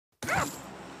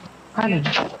खाली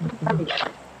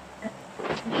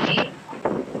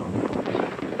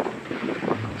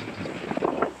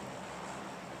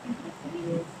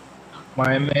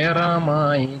मैं मेरा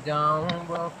माई जाऊं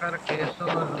वो करके सो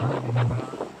लूंगा।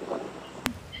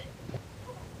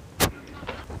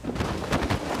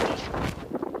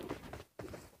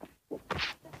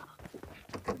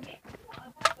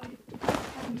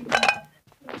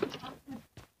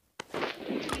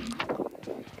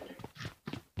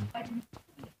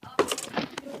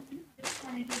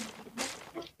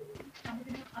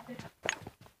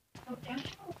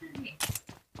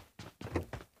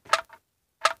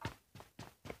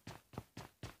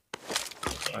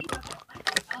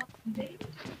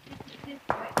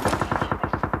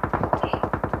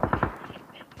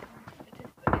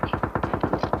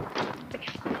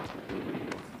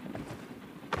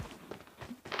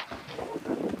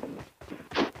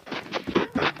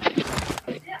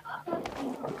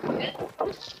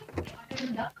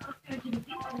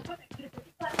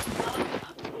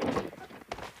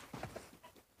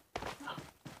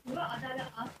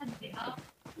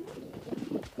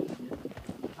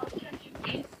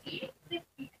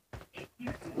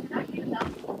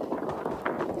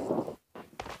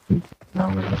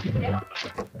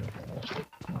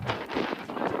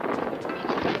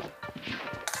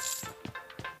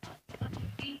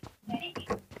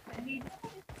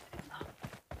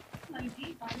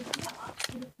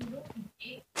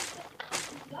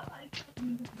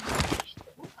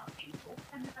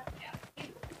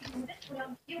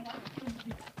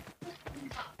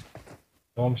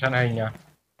 थॉमसन है यहाँ।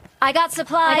 I got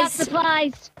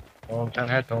supplies. थॉमसन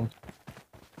है थॉमसन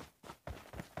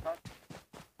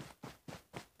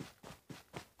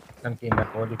की मैं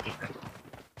पॉलिसी है।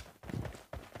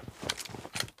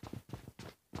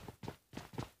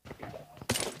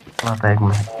 आता एक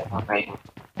मिनट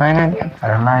नहीं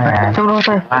करना है चुप रहो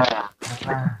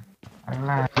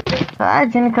काय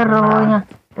जिन कर रहे हो यहाँ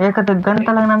एक तो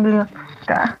घंटा लगना मिलेगा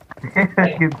का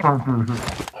कितना दूर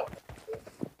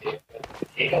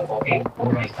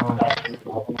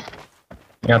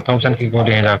यहाँ थॉमसन की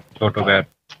गोली है छोटो बैर।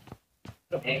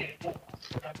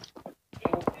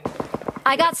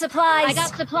 I got supplies.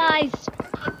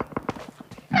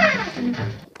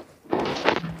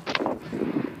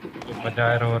 जो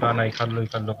बजाय रहो रहा कर लो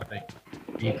बताइए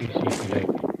ईपी सीपी लाइक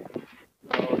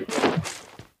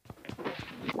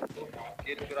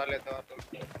किल चुरा लेता हूँ तो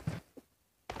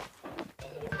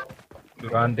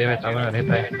दुकान देवे तब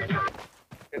रहता है।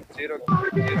 जीरो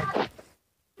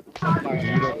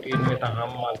जीरो किल में तो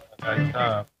हम भाई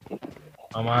साहब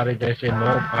हमारे जैसे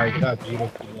लोग भाई साहब जीरो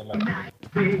किल में लगते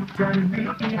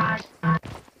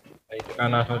भाई इसका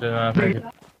ना सोचे ना था कि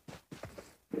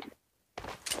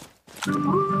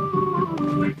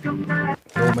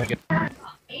दो में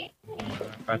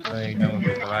एकदम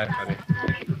सवार करे।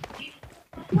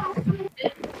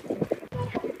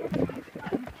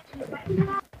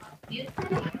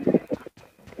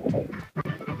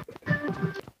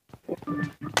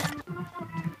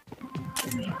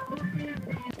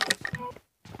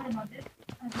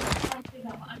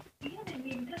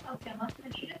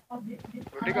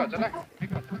 ठीक है चला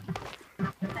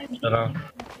चलो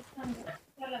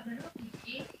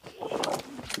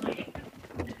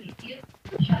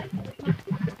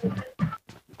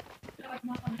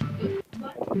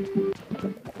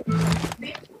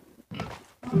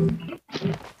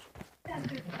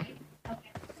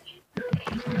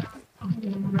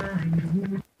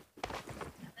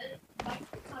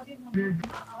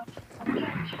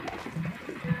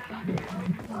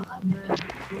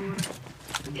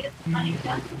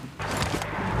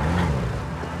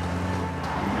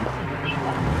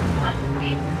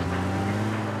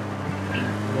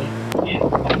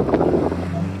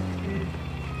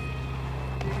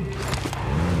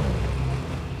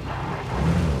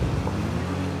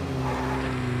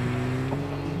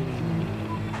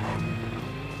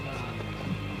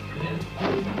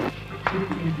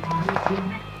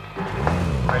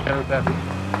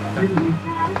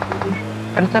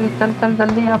चल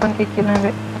जल्दी अपन के किले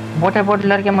में बोटे बोट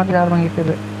लड़के मत जा रहे पे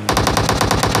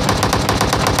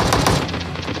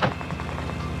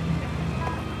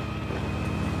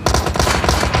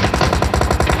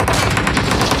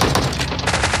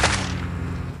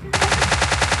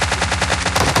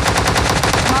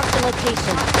Mark the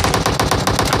location.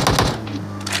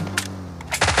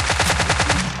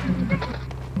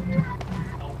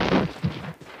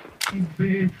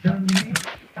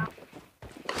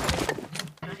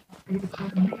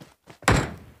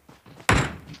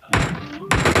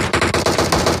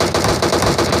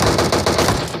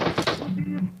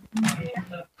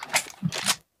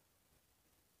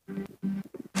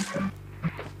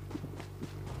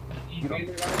 Đây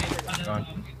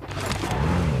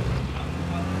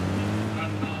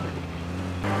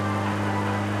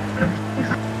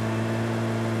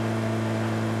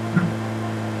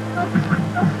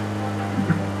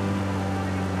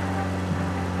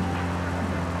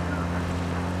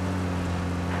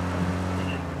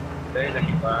là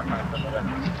cái quá phản thật rồi.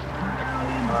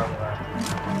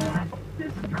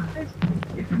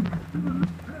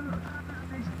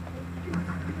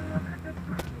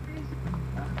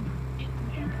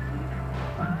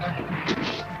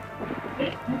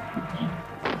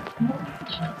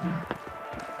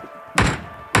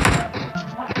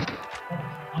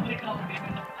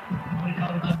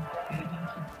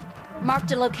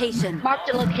 Marked a location. Marked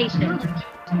a location.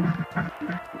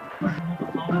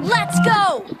 Let's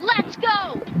go! Let's go!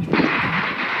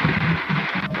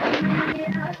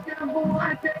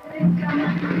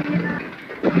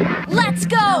 Let's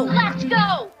go! Let's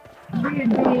go!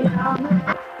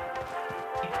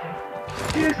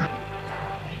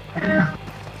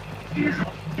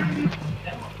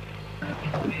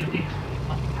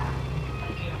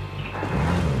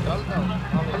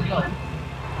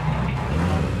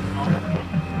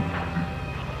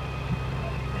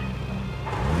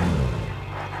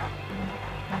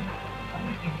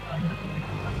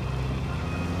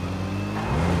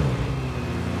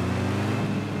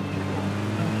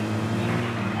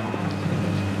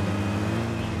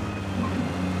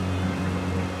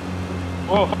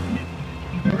 Oh.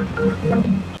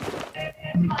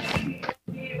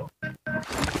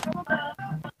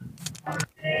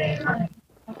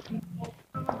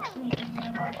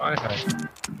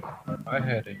 I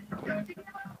had it.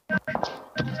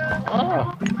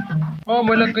 Oh, oh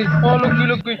my lucky! Oh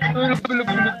lucky! Oh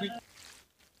lucky!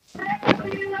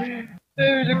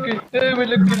 Hey lucky!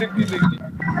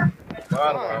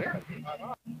 बार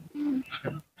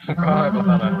कहाँ है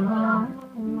पता नहीं।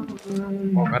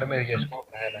 वो घर में ये scope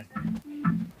है ना।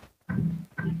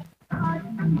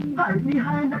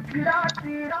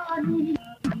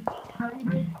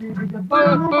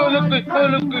 Look.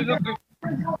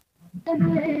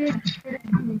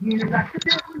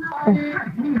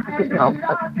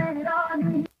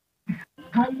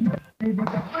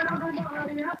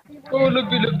 Oh,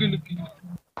 look.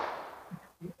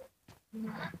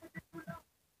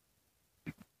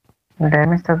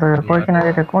 डैमेज था तो यार कोई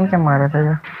किनारे पे कौन क्या मारा था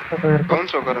यार तो यार कौन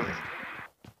सो कर में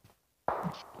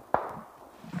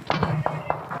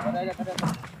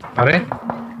अरे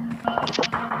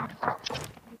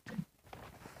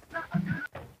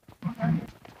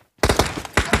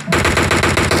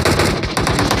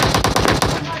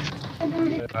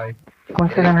भाई कौन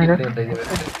से गाने थे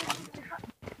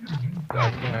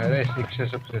अरे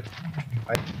सक्सेस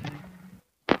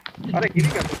अरे गिरी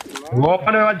का वो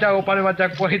ऊपर में बच्चा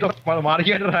कोई तो मार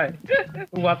ही रहा है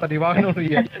वो बात दिमाग में हुई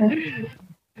है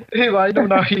ए भाई तो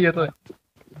ना ही है तो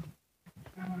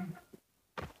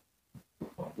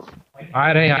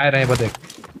आ रहे हैं बदे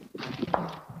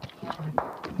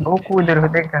वो कूद रहे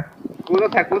देखा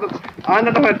कूदो आना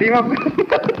तो टीम अप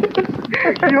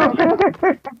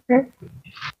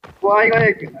कोई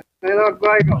एक तेरा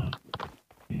कोई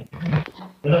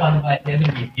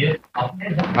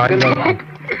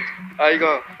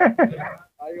आएगा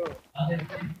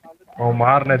वो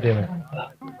मारने दे मैं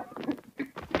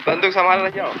बंदूक संभाल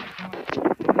रहे जाओ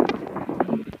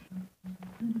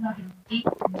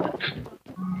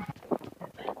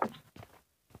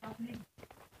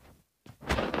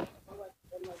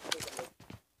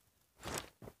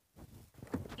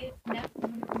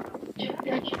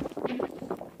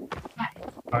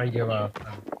आइए बात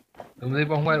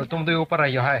तुम तो ऊपर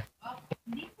आई हो है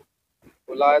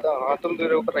बुलाया था हाँ तुम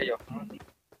दूर ऊपर आइयो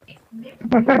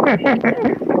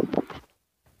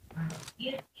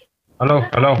hello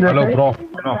bro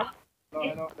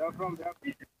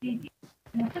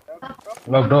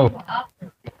hello bro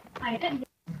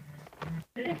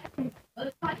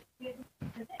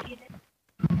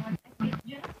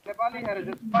Nepali है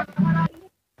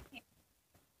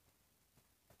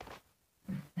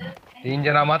तीन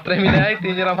जना मात्र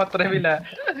मिला है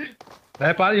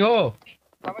नेपाली हो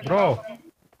ब्रो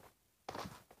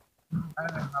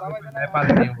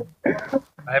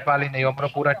नेपाली नहीं हो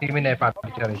पूरा टीम ही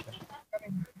नेपाली चल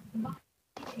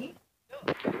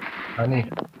नहीं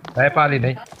नेपाली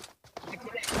नहीं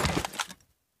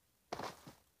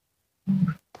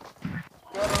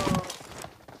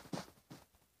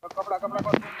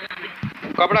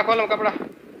कपड़ा खोलो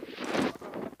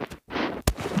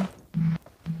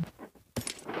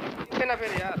ना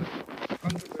फिर यार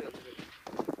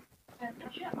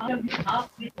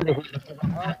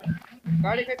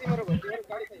गाड़ी खेती मरो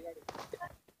गाड़ी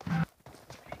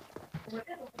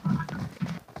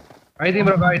आई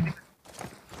तिम्रो गाडी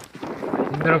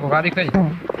तिम्रो गाडी खै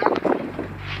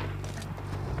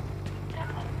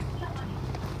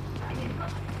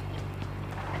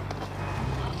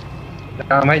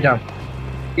जाम है जाम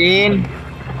 3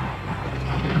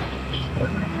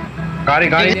 गाडी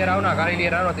लिएर आऊ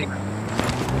न तिमी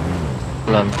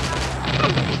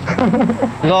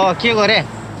ल के गरे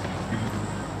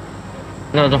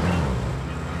ल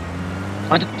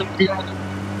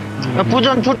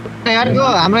पूजन छुट यार यो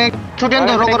हाम्रो छुटेन त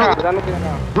रोको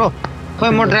ब्रो खोइ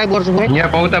म ड्राइभ गर्छु खोइ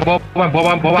यहाँ बहुत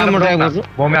बोबा म ड्राइभ गर्छु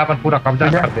वो में अपन पूरा कब्जा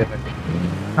कर देते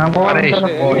हां वो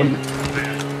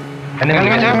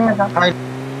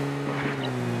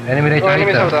एनिमी रे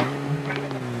चाहिए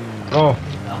ओ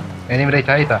एनिमी रे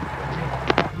चाहिए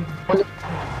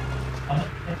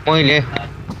मैले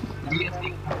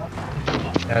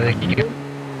यार देखिए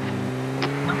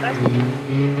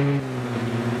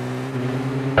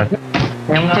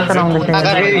हम के चलाऊंगे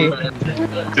अगर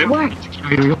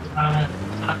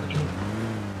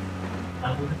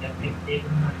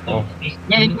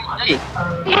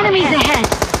Enemies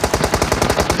ahead.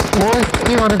 वो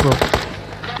के गरेको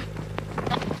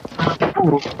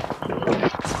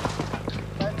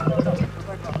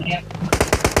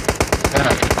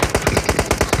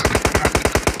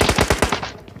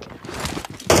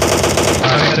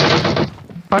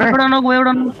एउटा नगो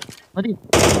एउटा मति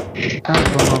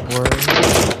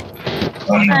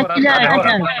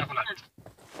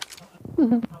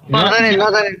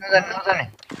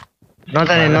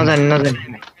नजाने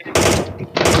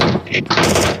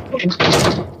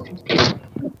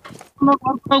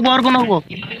अर्को नगो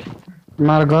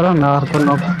मार गर न अर्को न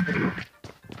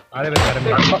अरे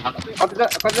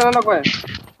कतिजना नको आहे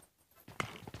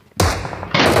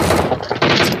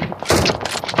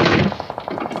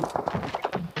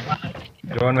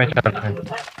जोन में चल रहे हैं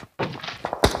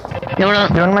एउटा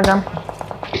जोन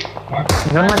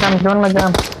में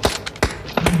जाम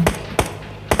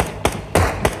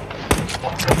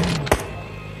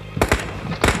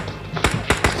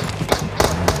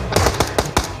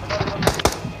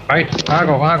राइट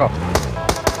वहाँ को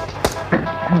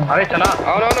अरे चला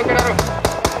అవును కిడారు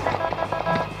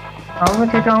आउनु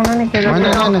के आउनु नि के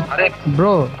अरे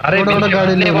ब्रो अरे एउटा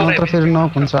गाडीले मात्र फेरि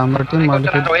नक हुन्छ हाम्रो टिम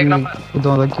अलिकति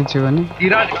कुदाउँदा खिच्यो भने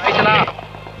धीरज गाड़ी चला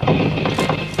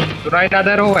सुनाई ना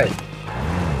दे रहा है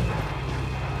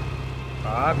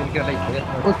हाँ बिल्कुल नहीं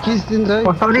ओ खिच्दिन्छ है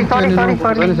सरी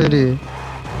फेरि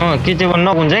के चाहिँ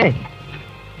नक हुन्छ है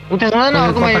उता सुन न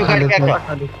अर्कोमा यो गाडी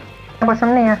क्याक बसम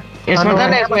नि यहाँ यसमा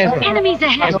जाने यसमा Enemies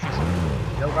ahead.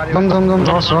 दम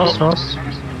रस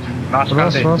लास्ट कर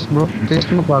दे ब्रो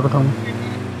टेस्टमा पाएको ठाउँ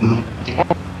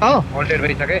हो वॉन्टेड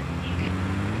भेज सके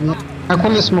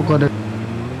कसले स्मोक गरे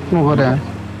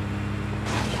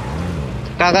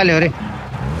काकाले हो रे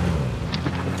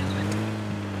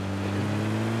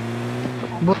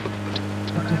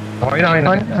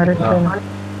होइन अरे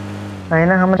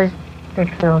होइन हाम्रो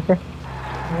टेक्स्ट हो के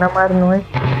नमार्नु है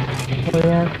ओ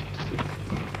यार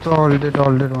ऑल डेड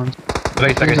भन्छ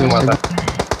भेज सके तुम्हारा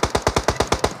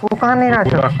वो कहाँ नहीं रहा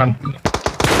पूरा खन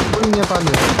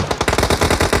नेपाली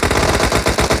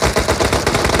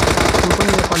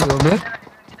हो बे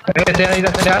अरे तेरा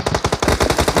इधर से यार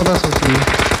पता सोच्नु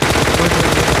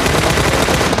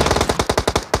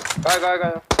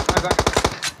गयो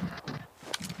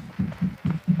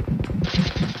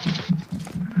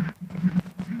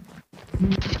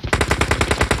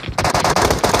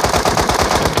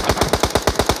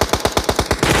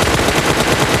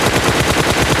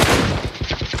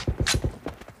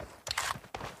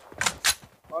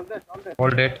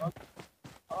hold it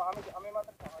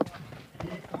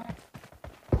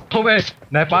O bay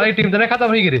Nepali team तो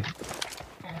खत्म नहीं गिरी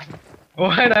ओ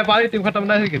है नेपाली टीम खत्म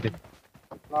नहीं गिरी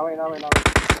नामै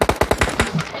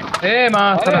ए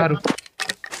मास्टरहरु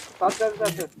साथ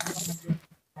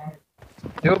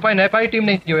यो पाइ नेपाली टीम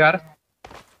नहीं थियो यार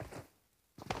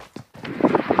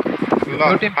ल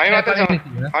हामी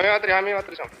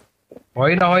मात्र छौं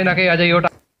होइन के अझै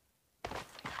एउटा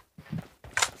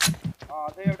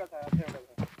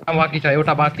बाँकी छ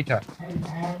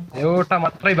एउटा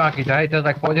मात्रै बाँकी छ है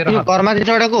त्यसलाई खोजेर यो घरमा चाहिँ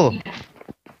चढेको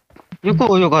यो को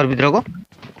हो यो घर भित्रको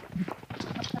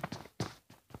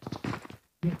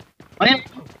अनि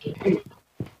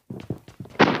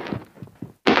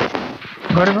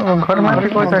घरमा के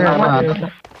को छ अरे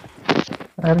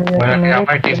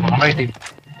हाम्रो टिम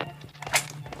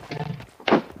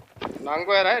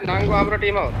नाङ्गो हेर है नाङ्गो हाम्रो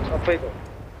टिम हो सबैको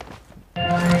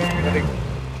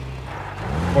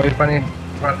कोही पनि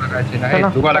लगाएको छैन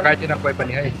है दुगा लगाएको छैन कोही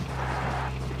पनि है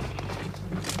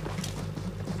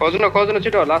खोज्नु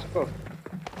छिटो लास्टको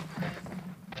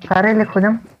सारैले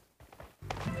खोजौँ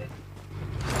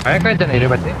है कैसे नहीं रे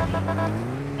बच्चे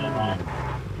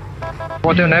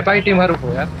वो तो नेपाली टीम हरू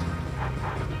को यार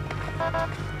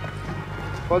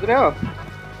खोज रहे हो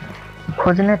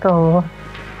खोजने तो हो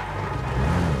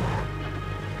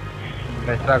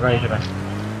ऐसा का इधर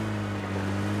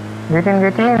गेटिन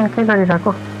के गाडी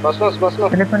राखो बस्नुहोस्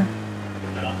टेलिफोन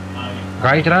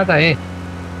गाइड रहा था ये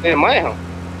ए मैं हूँ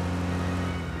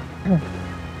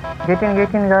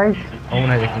गेटिन गाइस हूं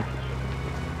ना देखी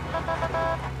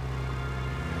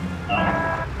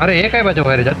अरे एक है बचो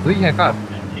है रे जब हुई है कार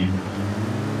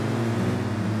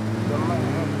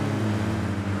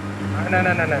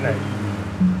नहीं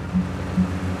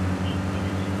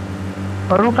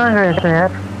और वो कहाँ गए थे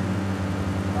यार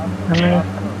हमें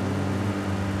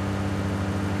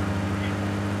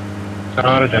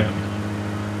चलो रे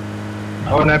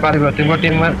और नेपाली ब्रो तिम्रो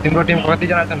टिम कति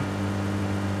जना छन्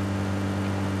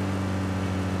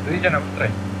दुई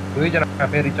जना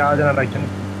फेरि 4 जना रहेछन्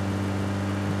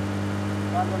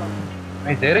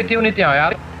नहीं धेरै थियो नि त्यहाँ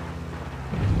यार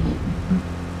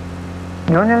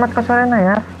ल्याउने मात्र छैन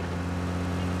यार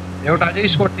एउटा चाहिँ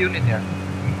स्कोर थियो नि त्यहाँ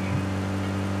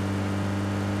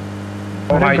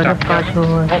ओ भाई साहब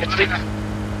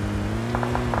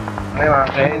अरे वहाँ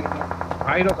से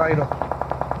काइरो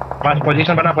बस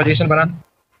पोजीशन बना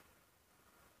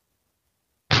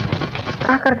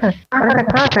कहाँ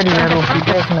करी यार वो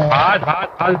देखना भाग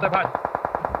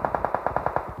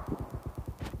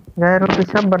यार वो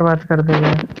सब बर्बाद कर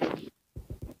देगा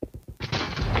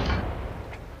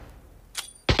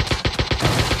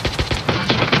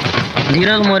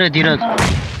धीरज मोरे धीरज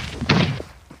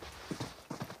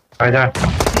आजा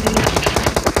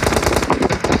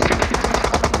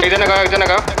एक जना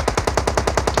का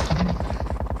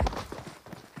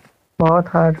बहुत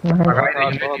हार्ड में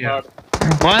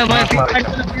भाई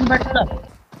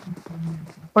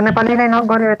वो नेपाली ने नॉक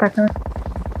गर्यो यता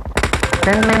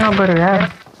फ्रेन्ड ले नॉक गर्यो यार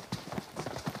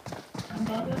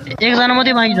एक जना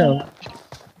मात्रै बाँकी छ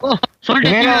ओ सोल्टे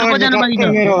तिमीहरुको जना बाँकी छ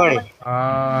मेरो अगाडि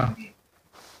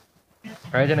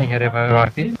कहिले जना हेरे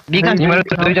बाँकी विकास तिमीहरु त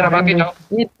 2 जना बाँकी छ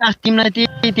ए पास टिमलाई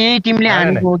त्यही टिमले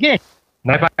हानेको हो के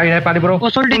नेपाली ब्रो ओ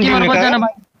सोल्टे तिमीहरुको जना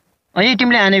बाँकी यही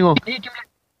टिमले हानेको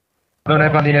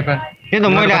नेपाली त्यो त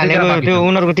मैले हालेको त्यो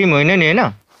उनीहरुको टिम होइन नि हैन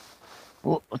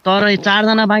तर 4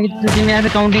 जना बाँकी छ तिमी आफै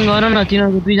काउन्टिङ गर न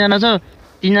तिनीहरुको 2 जना छ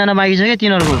 3 जना बाँकी छ के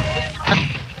तिनीहरुको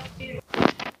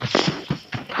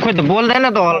खोइ त बोल्दैन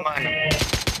त हलमा हैन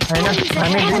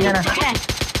हामी 2 जना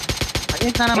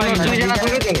एक जना बाँकी छ 2 जना छ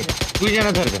के 2 जना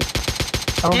छ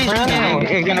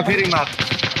एक जना फेरि मार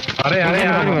अरे हान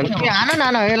न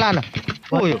ए लान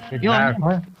ओ यो हैन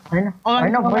भयो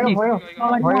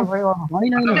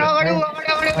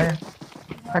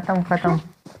खतम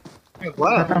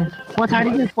पछाडी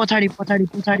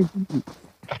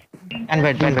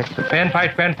पेन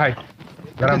फाइट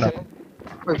गरम न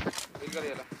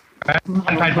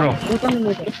पेन फाइट ब्रो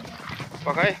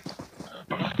पकाए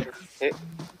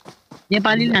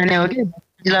नेपालीले हाने हो के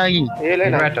लागि ए ले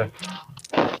ना बैटर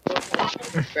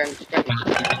पेन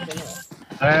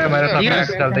अरे मेरे साथ मैच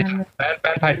चलते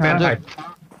पेन फाइट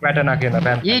बैटर ना खेलना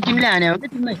पेन यही टिमले हाने हो के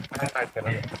तिमीलाई पेन फाइट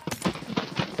खेलना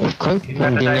खै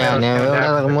तिमीले हाने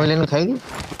एउटा मैले नि खाइदि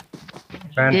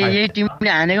पेन यही टिमले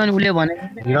हानेको नि उले भनेको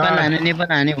नेपाल हाने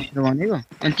भनेर भनेको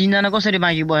अनि 3 जना कसरी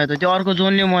बाँकी भयो त त्यो अर्को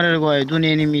जोनले मरेर गयो जुन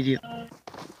एनिमी थियो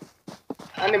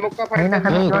अनि मुक्का हैन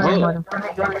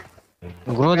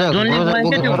ग्रोजा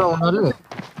बोकेछ र उनीहरुले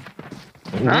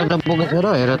ग्रोजा बोकेछ र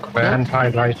हेर पेन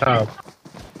फाइट भाई साहब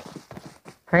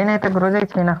छैन यता ग्रोजै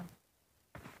छैन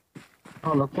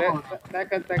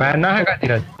पेन ना है का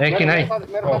धीरज एक ही नहीं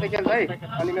मेरो साथी खेल्छ है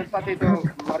अनि मेरो साथी त्यो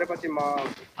मरेपछि म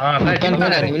हां क्यान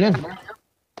फाइट हाने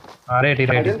हां रेडी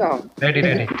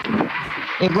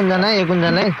एकुन जना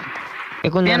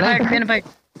पेन फाइट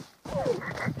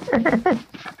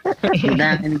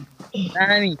दामी ल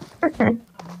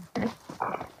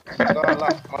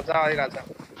मजा आइराछ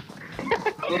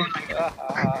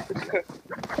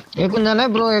एकुन जना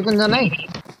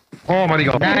ओ मरी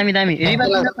गयो दामी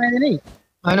रिभाइभ पाइदैन है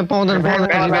हैन पाउँदैन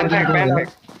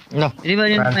ल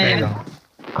रिभाइभ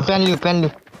पाइदैन पेन लिउ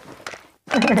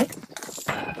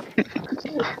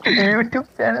YouTube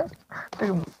च्यानल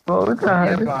बहुत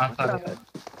हार्ड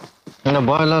हैन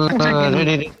भयो ल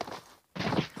रेडी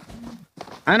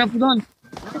आना पुदन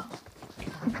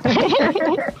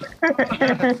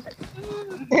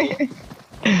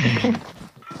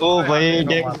ओ भाई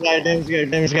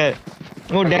डैमेज कर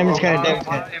वो डैमेज कर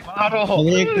मारो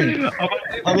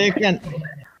अब एक पेन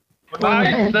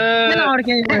और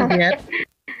के यार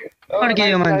और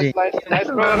के मान्छे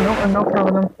नो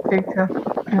प्रॉब्लम ठीक छ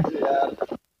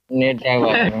नेट ड्याग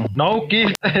भयो नौ किल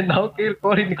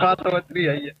कोरी निकाल तो 3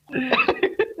 आई है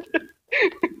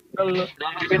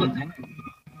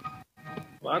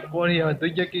वहाँ कौन है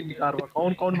तुझे की निकार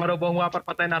कौन कौन मरो वहाँ पर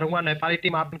पता है ना रहूँगा नेपाली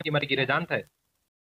टीम आपकी मर गिरे जानते हैं